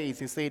their faith,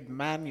 he said,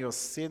 man, your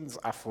sins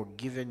are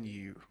forgiven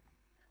you.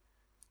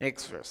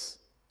 Next verse.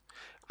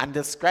 And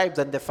the scribes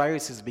and the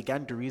Pharisees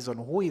began to reason,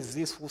 who is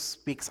this who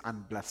speaks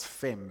and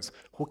blasphemes,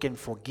 who can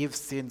forgive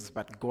sins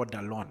but God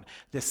alone?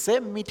 The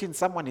same meeting,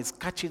 someone is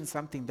catching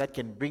something that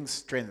can bring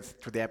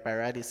strength to their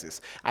paralysis.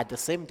 At the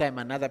same time,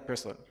 another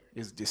person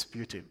is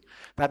disputing.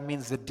 That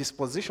means the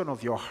disposition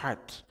of your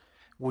heart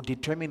will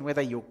determine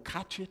whether you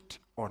catch it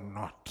or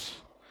not.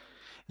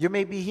 You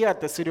may be here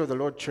at the City of the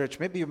Lord Church.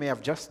 Maybe you may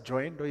have just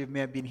joined, or you may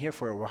have been here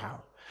for a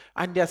while.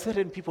 And there are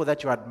certain people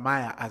that you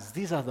admire as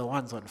these are the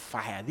ones on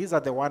fire. These are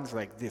the ones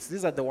like this.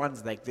 These are the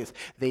ones like this.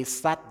 They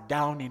sat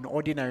down in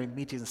ordinary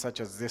meetings such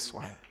as this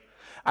one.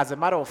 As a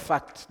matter of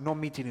fact, no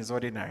meeting is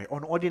ordinary.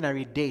 On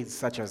ordinary days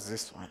such as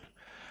this one.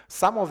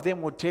 Some of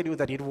them will tell you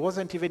that it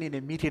wasn't even in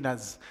a meeting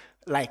as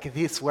like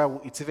this where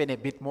it's even a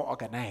bit more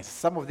organized.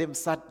 Some of them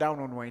sat down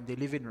and were in the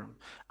living room.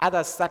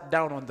 Others sat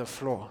down on the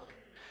floor.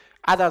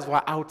 Others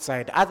were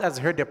outside. Others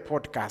heard a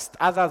podcast.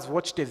 Others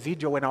watched a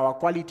video when our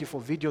quality for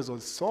videos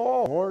was so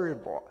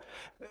horrible.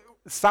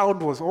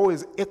 Sound was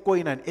always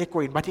echoing and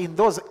echoing. But in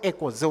those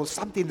echoes, there was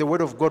something the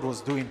Word of God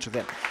was doing to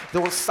them.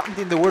 There was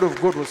something the Word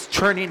of God was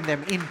turning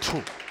them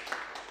into.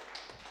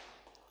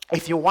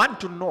 If you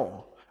want to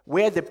know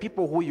where the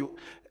people who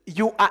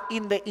you are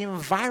in the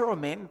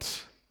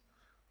environment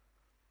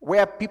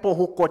where people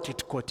who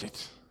quote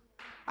it.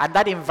 And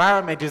that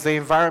environment is the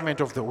environment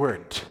of the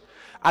Word.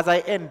 As I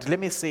end, let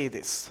me say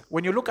this.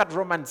 When you look at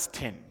Romans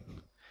 10,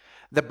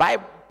 the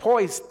Bible, Paul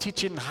is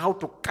teaching how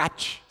to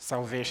catch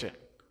salvation.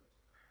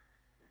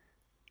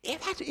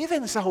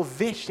 Even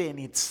salvation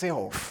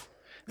itself,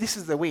 this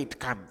is the way it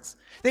comes.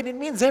 Then it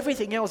means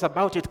everything else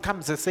about it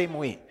comes the same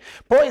way.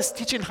 Paul is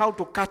teaching how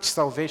to catch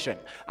salvation.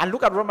 And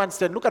look at Romans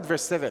 10, look at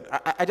verse 7.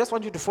 I just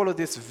want you to follow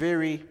this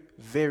very,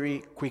 very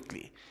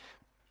quickly.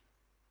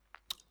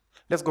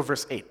 Let's go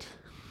verse 8.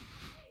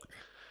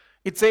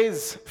 It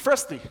says,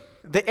 firstly,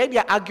 the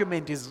earlier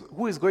argument is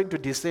who is going to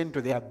descend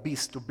to the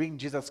abyss to bring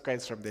Jesus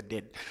Christ from the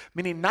dead.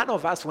 Meaning none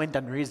of us went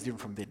and raised him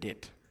from the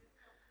dead.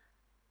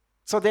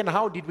 So then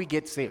how did we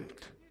get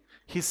saved?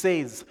 He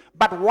says,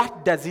 but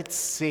what does it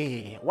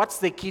say? What's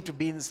the key to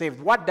being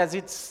saved? What does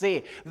it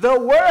say? The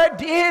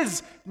word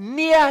is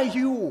near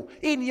you,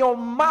 in your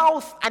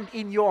mouth and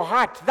in your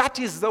heart. That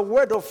is the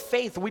word of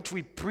faith which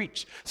we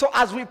preach. So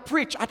as we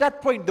preach, at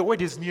that point, the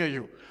word is near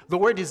you. The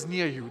word is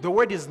near you. The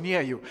word is near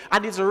you.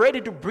 And it's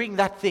ready to bring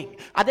that thing.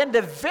 And then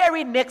the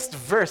very next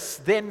verse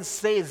then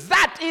says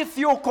that if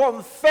you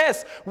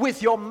confess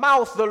with your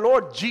mouth the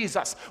Lord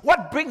Jesus,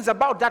 what brings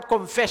about that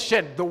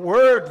confession? The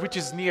word which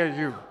is near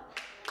you.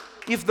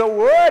 If the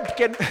word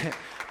can,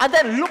 and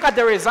then look at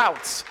the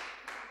results.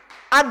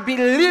 And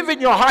believe in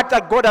your heart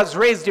that God has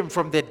raised him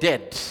from the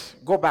dead.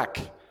 Go back.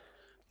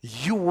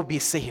 You will be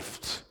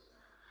saved.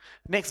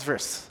 Next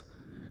verse.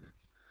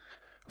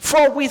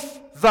 For with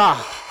the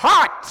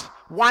heart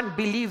one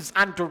believes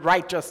unto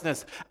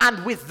righteousness,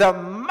 and with the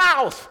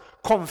mouth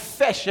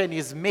confession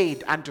is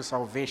made unto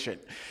salvation.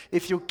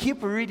 If you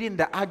keep reading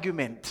the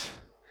argument,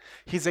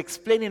 he's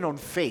explaining on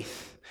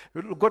faith.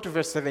 Go to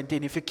verse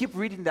 17. If you keep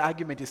reading the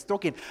argument, he's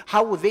talking,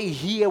 how will they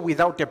hear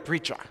without a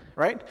preacher,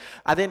 right?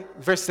 And then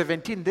verse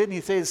 17, then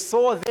he says,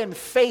 so then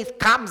faith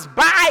comes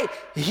by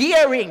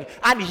hearing,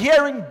 and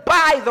hearing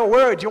by the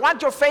word. You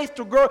want your faith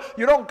to grow?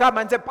 You don't come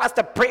and say,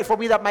 Pastor, pray for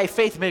me that my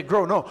faith may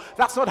grow. No,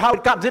 that's not how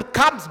it comes. It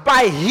comes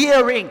by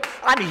hearing,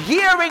 and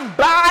hearing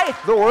by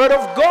the word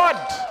of God.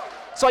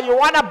 So you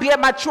want to be a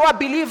mature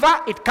believer?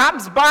 It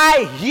comes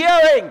by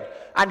hearing,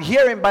 and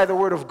hearing by the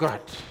word of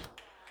God.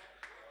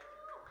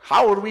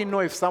 How would we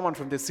know if someone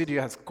from the city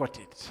has caught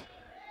it?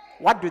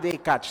 What do they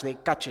catch? They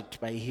catch it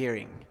by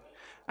hearing,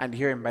 and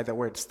hearing by the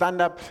word.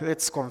 Stand up,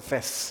 let's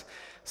confess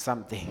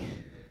something.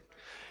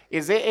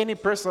 Is there any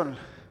person,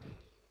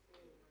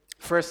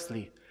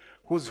 firstly,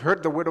 who's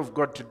heard the word of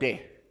God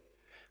today?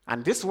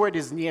 And this word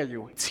is near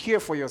you. It's here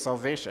for your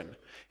salvation.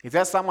 Is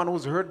there someone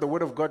who's heard the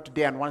word of God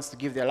today and wants to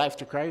give their life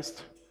to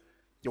Christ?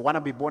 You want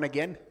to be born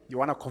again? You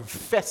want to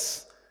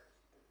confess?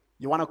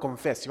 You want to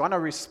confess. You want to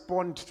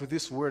respond to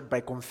this word by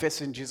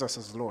confessing Jesus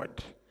as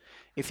Lord.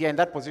 If you're in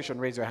that position,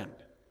 raise your hand.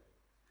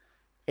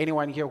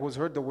 Anyone here who's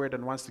heard the word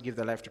and wants to give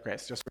their life to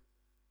Christ? Just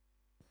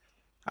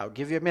I'll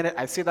give you a minute.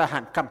 I see that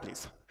hand. Come,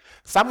 please.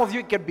 Some of you,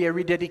 it can be a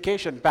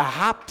rededication.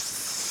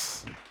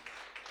 Perhaps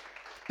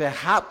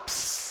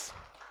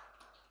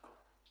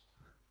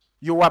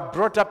you were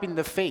brought up in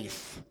the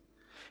faith,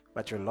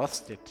 but you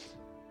lost it.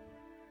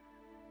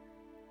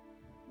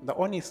 The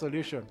only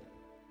solution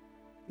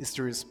is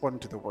to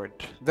respond to the word.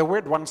 The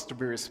word wants to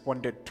be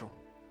responded to.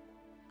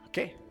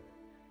 Okay?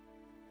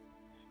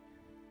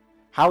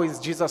 How is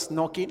Jesus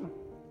knocking?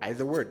 By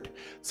the word.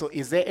 So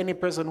is there any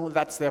person who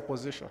that's their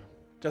position?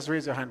 Just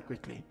raise your hand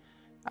quickly.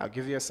 I'll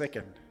give you a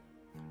second.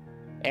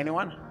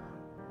 Anyone?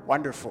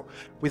 Wonderful.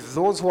 With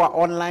those who are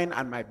online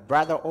and my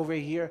brother over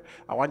here,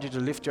 I want you to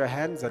lift your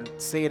hands and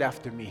say it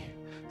after me.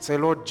 Say,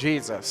 Lord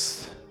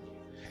Jesus,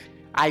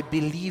 I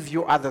believe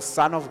you are the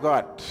Son of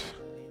God.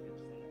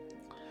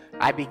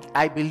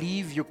 I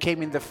believe you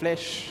came in the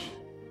flesh.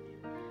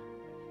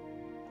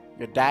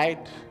 You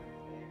died,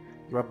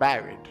 you were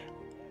buried,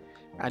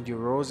 and you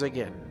rose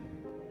again.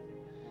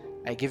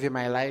 I give you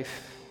my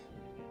life,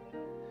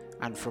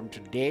 and from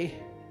today,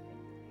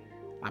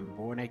 I'm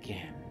born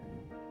again.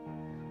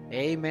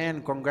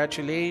 Amen.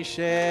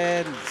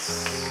 Congratulations.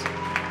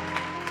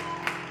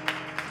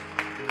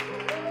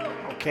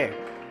 Okay.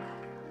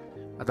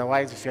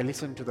 Otherwise, if you're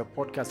listening to the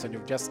podcast and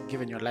you've just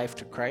given your life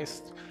to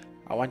Christ,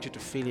 I want you to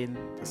fill in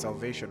the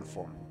salvation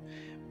form.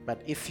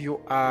 But if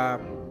you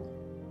are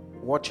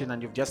watching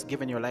and you've just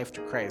given your life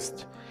to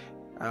Christ,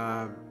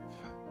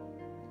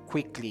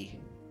 quickly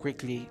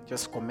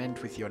just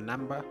comment with your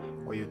number,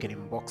 or you can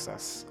inbox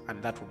us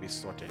and that will be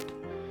sorted.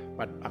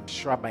 But I'm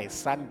sure by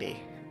Sunday,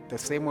 the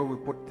same way we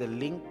put the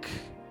link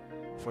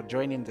for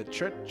joining the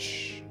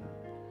church,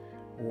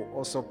 we'll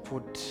also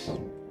put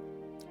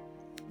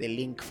the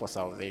link for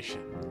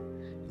salvation.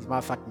 As a matter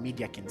of fact,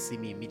 media can see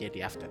me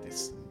immediately after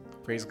this.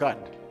 Praise God.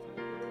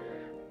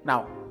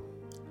 Now,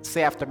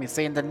 say after me,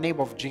 say, in the name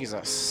of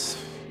Jesus,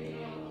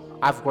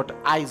 I've got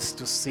eyes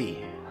to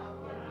see.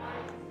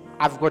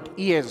 I've got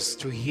ears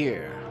to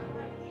hear.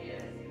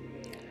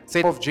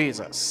 Say, of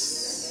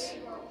Jesus,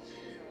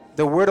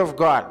 the word of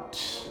God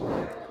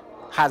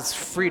has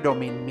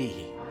freedom in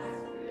me.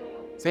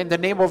 Say, in the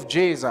name of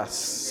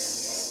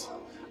Jesus,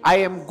 I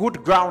am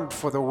good ground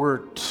for the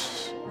word.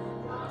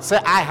 Say,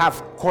 I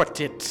have caught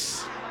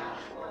it.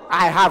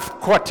 I have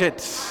caught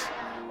it.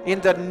 In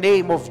the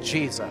name of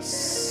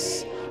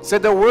Jesus. Say,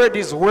 the word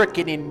is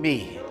working in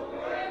me.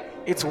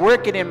 It's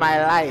working in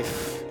my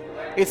life.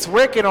 It's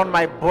working on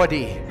my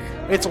body.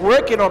 It's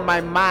working on my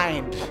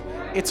mind.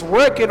 It's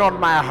working on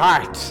my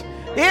heart.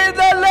 In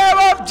the name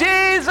of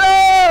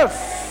Jesus.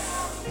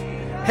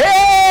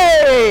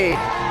 Hey!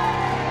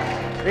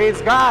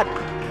 Praise God.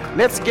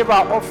 Let's give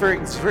our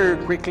offerings very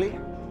quickly.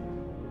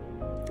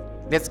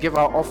 Let's give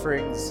our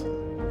offerings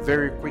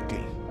very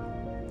quickly.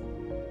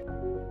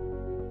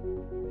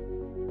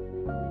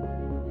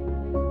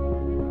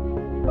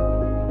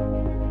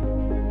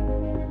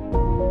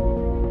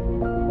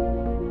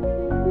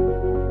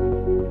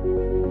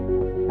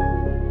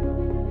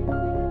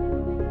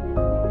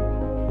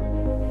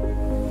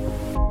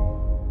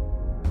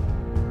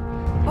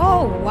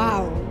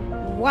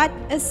 What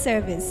a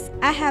service.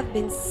 I have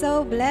been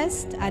so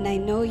blessed, and I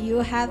know you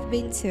have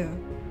been too.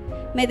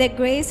 May the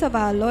grace of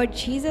our Lord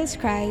Jesus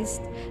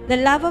Christ, the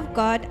love of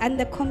God, and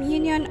the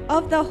communion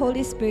of the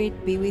Holy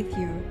Spirit be with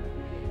you.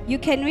 You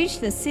can reach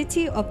the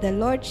City of the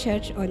Lord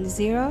Church on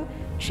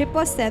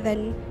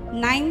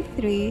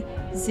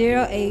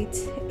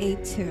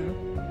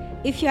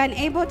 077930882. If you are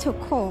unable to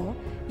call,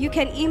 you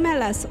can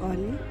email us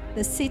on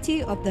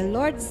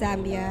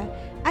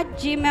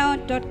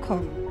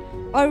thecityofthelordzambia@gmail.com.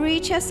 or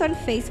reach us on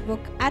Facebook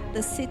at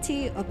the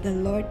City of the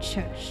Lord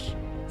Church.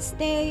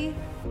 Stay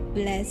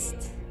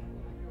blessed.